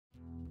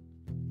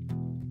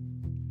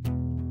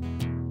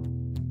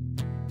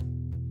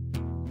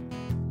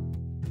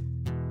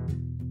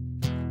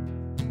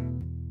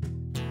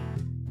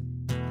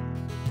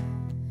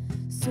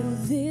So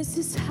this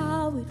is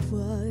how it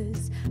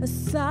was, a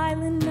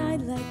silent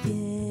night like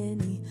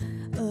any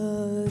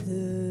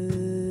other.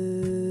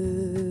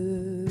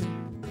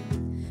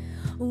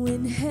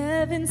 When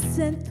heaven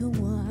sent the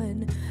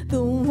one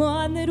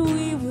that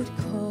we would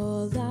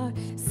call our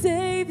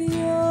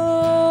Savior,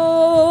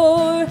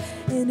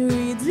 and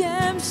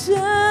redemption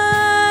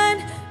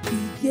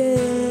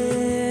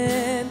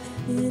began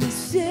in a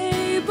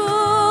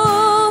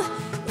stable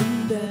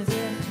in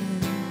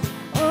Bethlehem.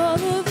 All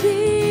of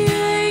the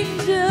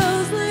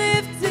angels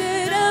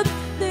lifted up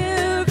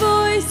their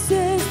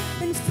voices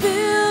and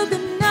filled the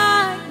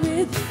night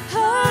with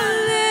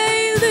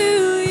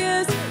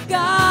hallelujahs.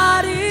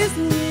 God is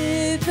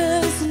with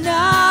us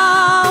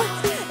now.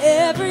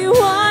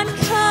 Everyone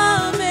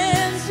come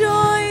and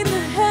join the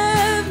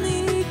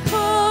heavenly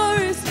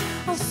chorus.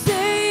 Our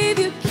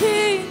Savior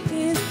King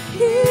is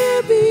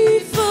here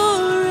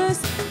before us.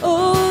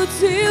 Oh,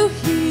 to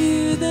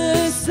hear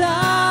the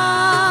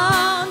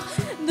sound,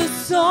 the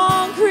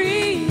song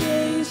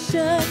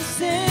creation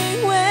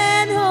sang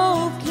when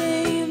hope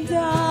came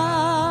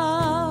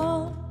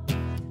down.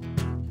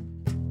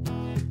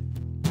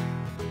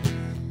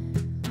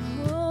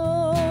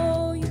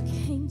 Oh, you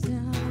came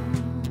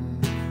down.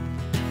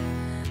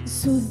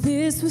 So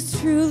this was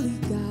truly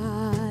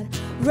God,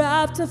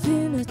 wrapped up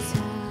in a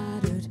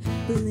tattered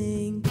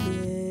blanket.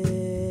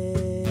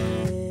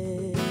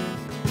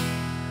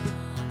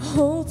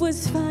 Hope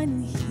was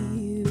finally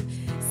here,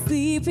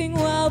 sleeping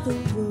while the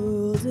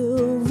world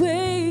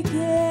awakened,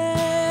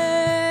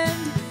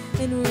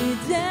 and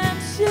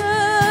redemption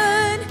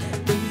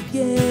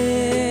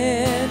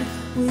began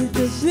with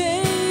the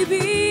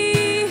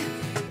baby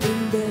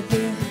in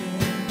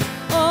Bethlehem.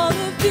 All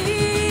of the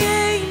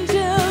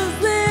angels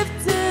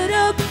lifted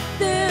up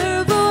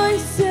their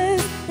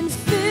voices and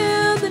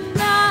filled the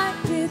night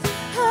with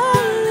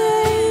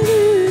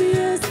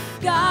hallelujahs.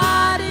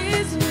 God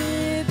is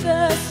with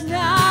us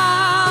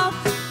now.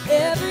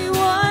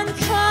 Everyone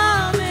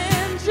come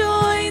and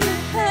join the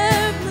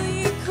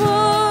heavenly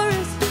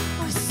chorus.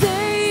 Our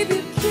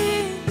Savior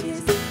King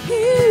is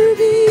here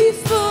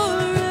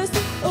before us.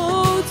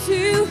 Oh,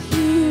 to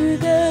hear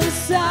the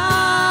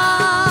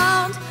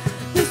sound,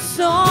 the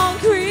song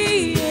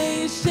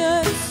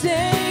creation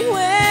sang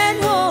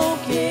when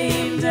hope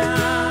came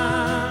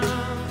down.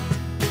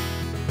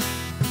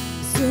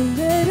 So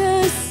let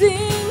us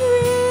sing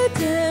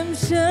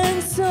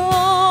redemption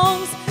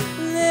songs.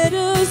 Let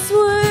us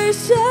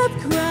worship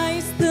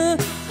Christ, the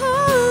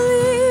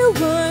Holy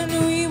One.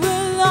 We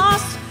were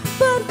lost,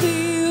 but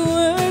we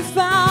were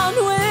found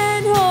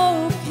when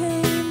hope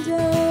came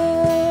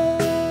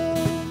down.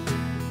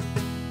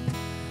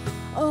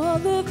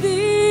 All of the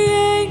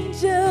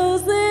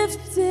angels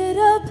lifted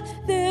up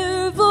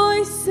their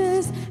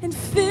voices and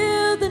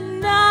filled the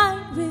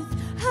night with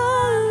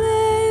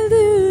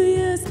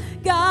hallelujahs.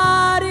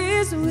 God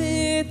is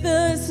with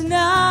us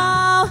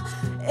now.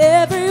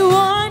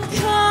 Everyone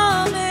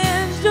come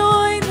and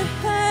join the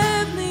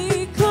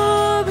heavenly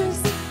chorus.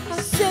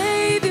 Our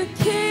Savior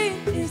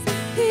King is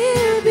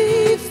here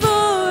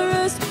before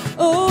us.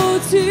 Oh,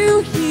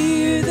 to hear